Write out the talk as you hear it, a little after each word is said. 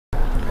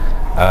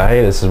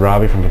Hey, this is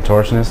Robby from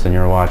Contortionist, and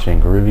you're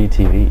watching Groovey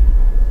TV.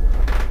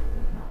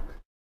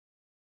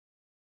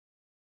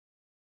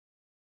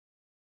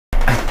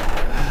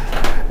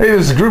 Hey,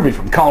 this is Groovey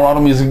from Colorado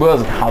Music Buzz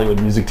and Hollywood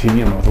Music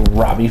TV. I'm with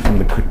Robby from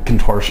the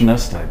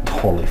Contortionist. I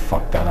totally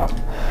fucked that up.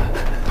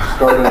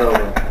 Start it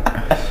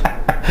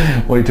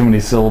over. Way too many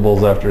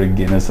syllables after a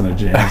Guinness and a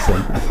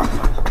Jameson.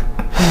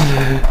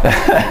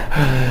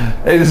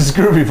 Hey, this is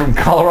Groovey from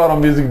Colorado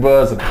Music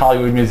Buzz and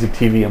Hollywood Music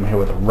TV. I'm here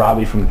with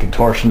Robby from the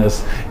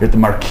Contortionist here at the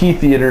Marquee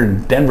Theater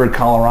in Denver,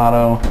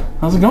 Colorado.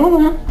 How's it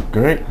going, man?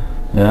 Great.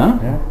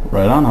 Yeah?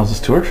 Right on. How's this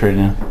tour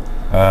treating you?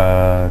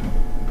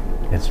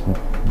 It's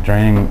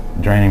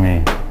draining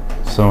me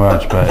so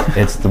much, but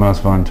it's the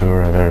most fun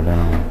tour I've ever been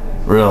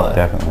on. Really?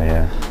 Definitely,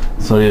 yeah.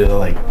 So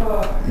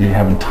you're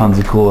having tons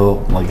of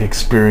cool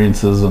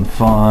experiences and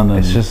fun. And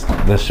it's just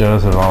the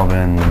shows have all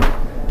been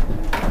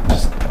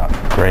just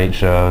great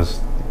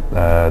shows.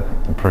 The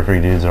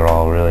Periphery dudes are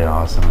all really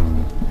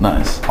awesome.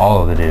 Nice.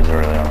 All of the dudes are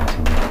really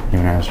awesome.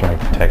 Even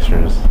Abstract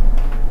Textures,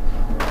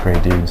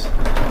 great dudes.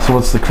 So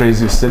what's the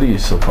craziest city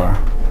so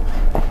far?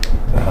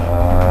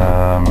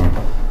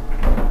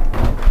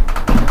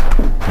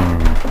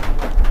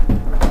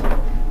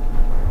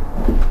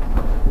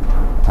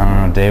 I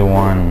don't know, day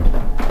one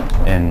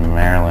in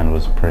Maryland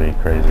was pretty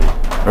crazy.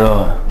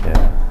 Really?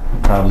 Yeah.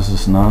 Crowd was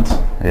just nuts?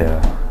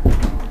 Yeah.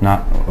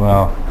 Not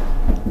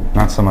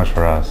so much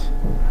for us.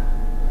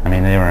 I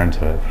mean, they were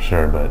into it for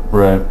sure, but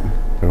right.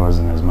 There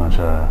wasn't as much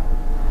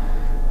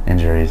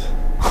injuries.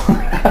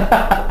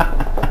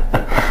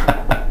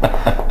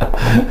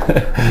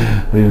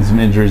 Leaving some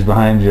injuries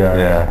behind you.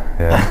 Yeah.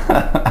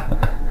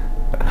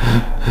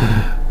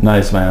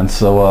 Nice, man.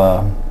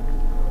 So,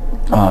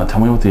 tell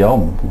me about the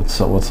album.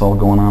 What's all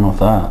going on with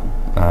that?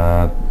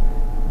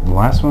 The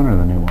last one or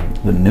the new one?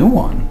 The new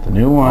one. The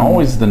new one.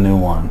 Always the new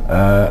one.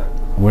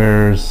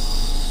 We're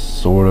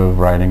sort of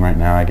writing right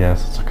now, I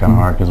guess. It's kind of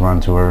hard because we're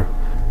on tour.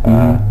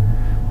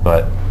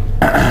 But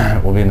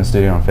we'll be in the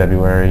studio in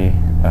February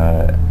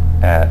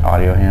at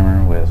Audio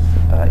Hammer with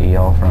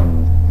EL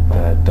from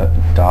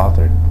Doth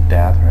or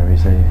however you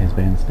say his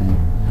band's name.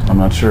 I'm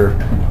not sure.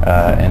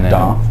 And then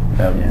Doth.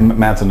 Yeah.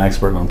 Matt's an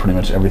expert on pretty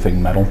much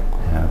everything metal.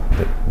 Yeah,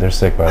 they're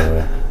sick, by the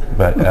way.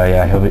 But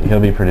yeah, he'll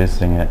be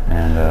producing it,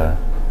 and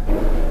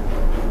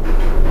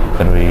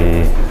it'll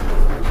be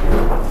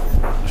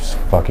just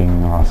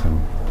fucking awesome.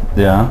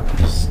 Yeah,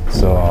 Just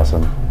so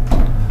awesome.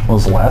 Well,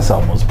 his last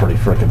album was pretty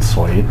freaking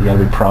sweet. You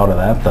gotta be proud of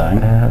that thing.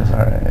 Yeah, it was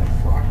alright.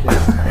 Fuck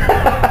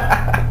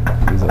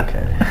yeah. It was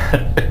okay.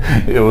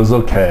 It was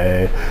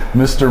okay.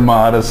 Mr.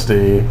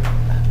 Modesty.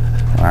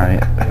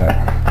 Alright.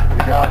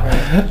 You got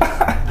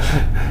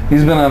me.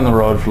 He's been on the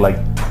road for like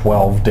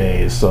 12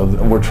 days, so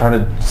we're trying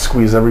to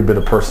squeeze every bit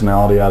of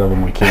personality out of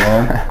him we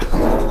can.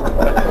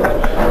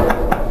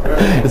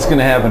 It's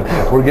gonna happen.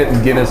 We're getting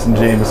Guinness and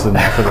Jameson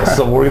for this,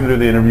 so we're gonna do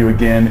the interview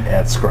again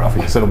at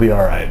Scruffy, so it'll be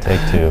alright.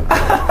 Take two.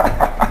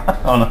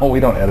 Oh no, we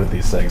don't edit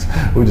these things.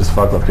 We just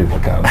fuck with people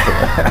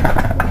constantly.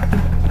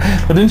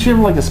 But didn't you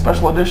have like a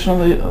special edition of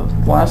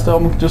the last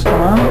album just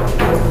come out?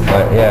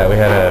 But yeah, we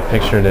had a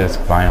picture disc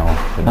vinyl.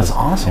 That's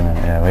awesome.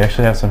 Yeah, we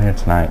actually have some here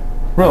tonight.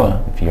 Really?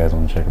 If you guys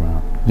want to check them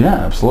out. Yeah,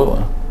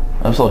 absolutely.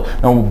 Absolutely.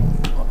 Now,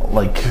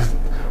 like,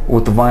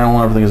 with the vinyl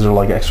and everything, is there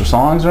like extra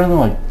songs or anything?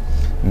 Like,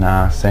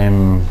 Nah,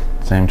 same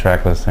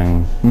track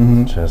listing.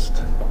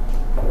 Just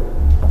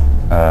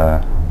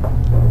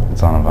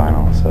it's on a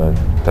vinyl, so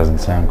it doesn't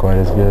sound quite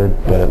as good,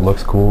 but it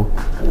looks cool.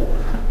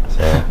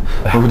 So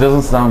if it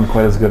doesn't sound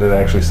quite as good, it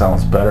actually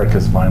sounds better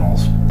because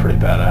vinyl's pretty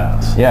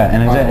badass. yeah,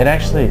 and it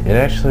actually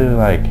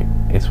like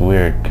it's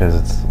weird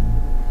because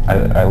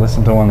I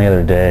listened to one the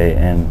other day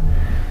and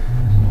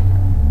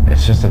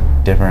it's just a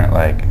different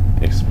like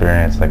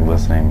experience, like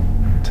listening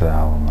to the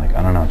album. Like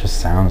I don't know, it just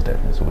sounds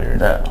different. It's weird.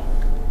 Yeah.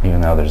 Even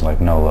though there's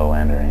like no low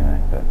end or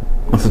anything, but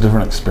It's a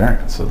different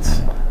experience.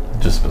 It's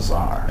just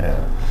bizarre.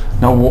 yeah.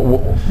 Now,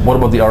 what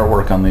about the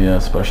artwork on the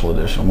special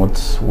edition?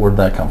 Where'd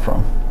that come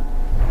from?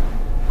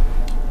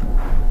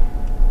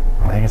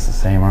 I think it's the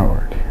same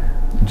artwork.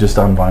 Just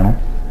on vinyl?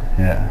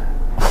 Yeah.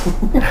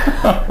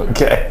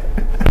 Okay.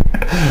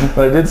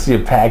 But I did see a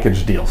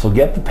package deal, so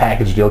get the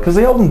package deal because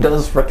the album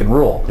does frickin'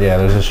 rule. Yeah,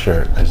 there's a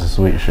shirt. There's a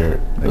sweet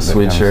shirt.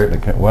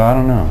 Shirt? Well, I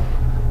don't know.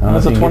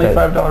 It's a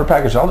 $25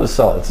 package. I'll just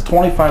sell it. It's a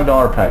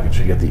 $25 package.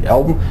 You get the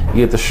album, you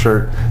get the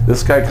shirt.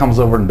 This guy comes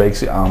over and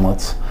bakes you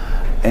omelets,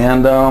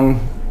 and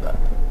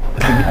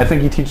I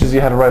think he teaches you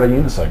how to ride a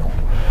unicycle.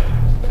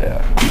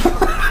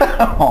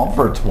 Yeah. All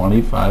for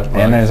 $25.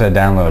 And there's a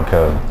download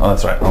code. Oh,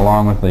 that's right.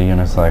 Along with the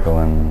unicycle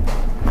and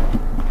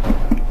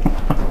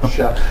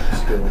Chef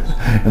skills.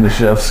 And the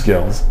chef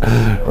skills.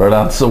 Right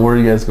on. So where are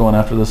you guys going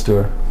after this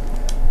tour?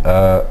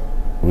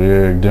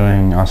 we're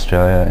doing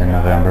Australia in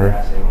November,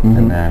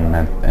 and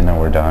then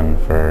we're done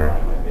for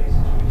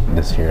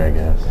this year, I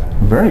guess.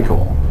 Very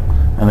cool.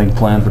 Anything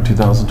planned for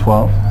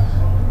 2012?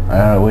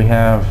 We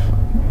have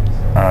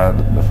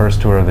the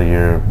first tour of the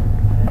year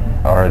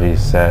already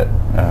set.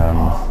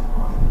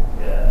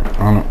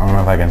 I don't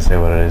know if I can say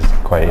what it is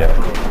quite yet.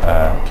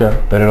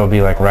 Okay. But it'll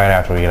be like right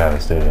after we get out of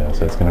the studio.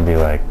 So it's gonna be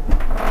like,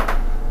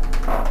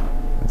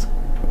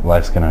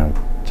 life's gonna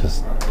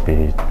just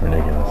be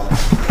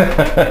ridiculous.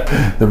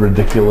 The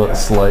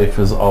ridiculous life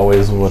is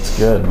always what's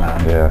good,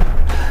 man. Yeah.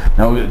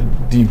 Now,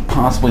 do you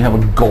possibly have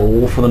a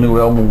goal for the new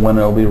album when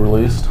it'll be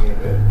released?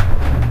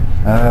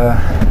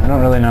 I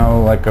don't really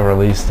know like a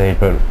release date,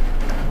 but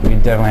we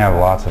definitely have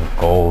lots of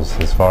goals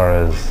as far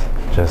as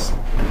just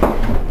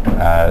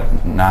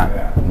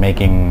not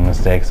making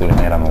mistakes that we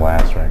made on the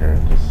last record.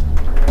 Just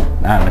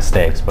not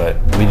mistakes, but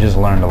we just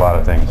learned a lot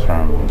of things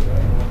from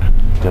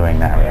doing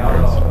that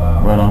record. So.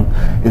 Right on.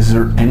 Is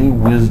there any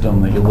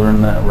wisdom that you learned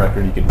in that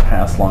record you could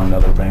pass along to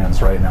other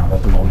bands right now?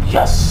 Let them go,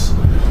 yes,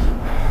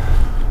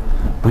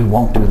 we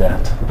won't do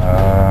that.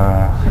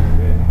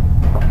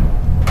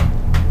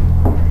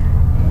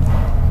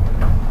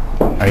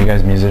 Are you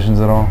guys musicians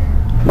at all?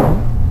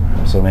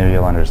 So maybe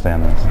you'll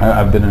understand this.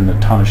 I've been in a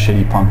ton of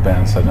shitty punk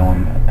bands that no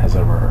one has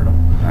ever heard of.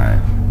 All right.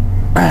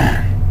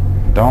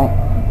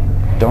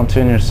 Don't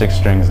tune your 6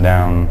 strings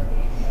down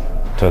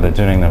to the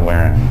tuning that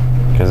we're in,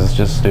 because it's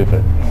just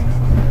stupid.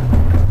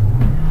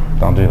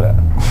 Don't do that.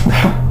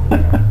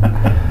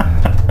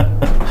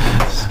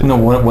 No,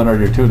 when are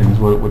your tunings?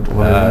 What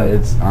are they?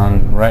 It's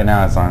on right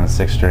now. It's on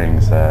 6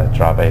 strings,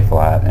 drop A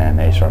flat and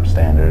A sharp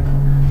standard,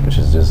 which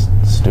is just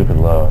stupid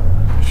low.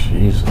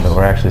 Jesus. But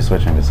we're actually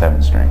switching to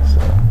 7 strings.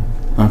 So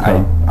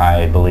Okay.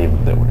 I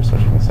believe that we're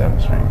switching to 7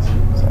 strings.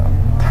 So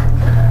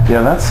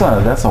Yeah, that's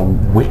a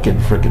wicked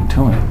freaking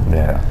tuning.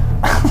 yeah.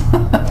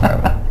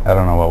 I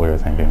don't know what we were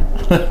thinking.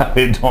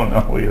 I don't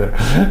know either.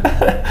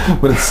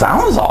 But it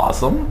sounds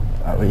awesome.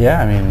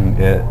 Yeah, I mean,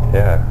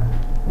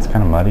 it's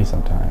kind of muddy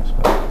sometimes.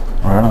 But.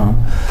 Right on.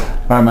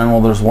 All right, man.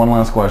 Well, there's one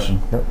last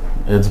question. Yep.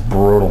 It's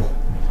brutal.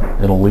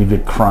 It'll leave you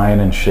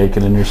crying and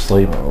shaking in your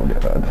sleep. Oh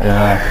God.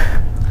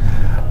 Yeah.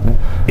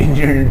 In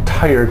your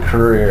entire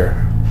career,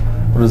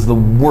 what is the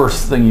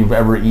worst thing you've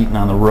ever eaten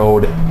on the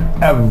road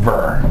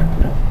ever?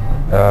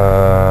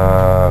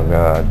 Oh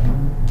God.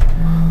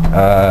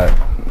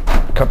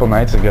 A couple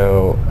nights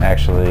ago,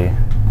 actually,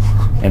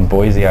 in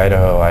Boise,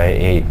 Idaho, I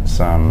ate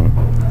some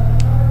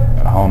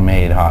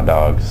homemade hot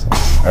dogs.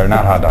 Or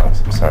not hot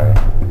dogs, I'm sorry.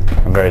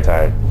 I'm very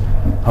tired.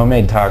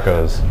 Homemade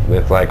tacos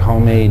with like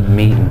homemade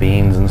meat and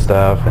beans and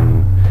stuff,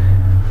 and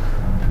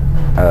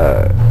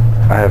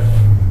I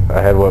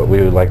had what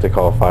we would like to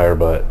call fire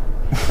butt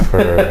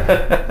for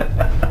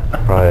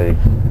probably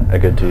a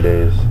good 2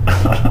 days.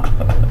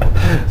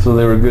 So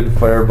they were good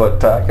fire butt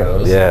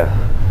tacos. Yeah.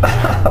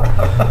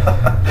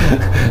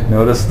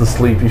 Notice the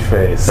sleepy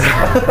face.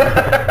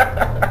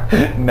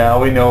 Now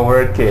we know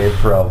where it came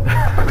from.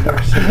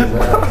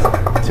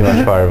 Too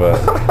much fire butt.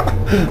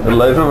 The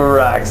life of a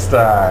rock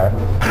star.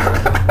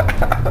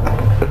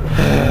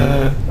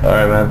 All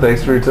right, man.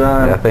 Thanks for your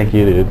time. Yeah, thank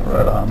you, dude.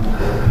 Right on.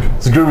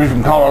 It's Groovy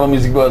from Colorado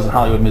Music Buzz and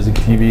Hollywood Music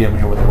TV. I'm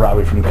here with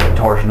Robby from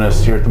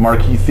Contortionist here at the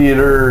Marquee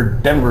Theater,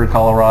 Denver,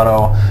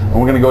 Colorado. And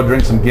we're going to go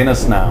drink some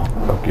Guinness now.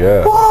 Fuck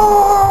yeah.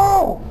 Whoa!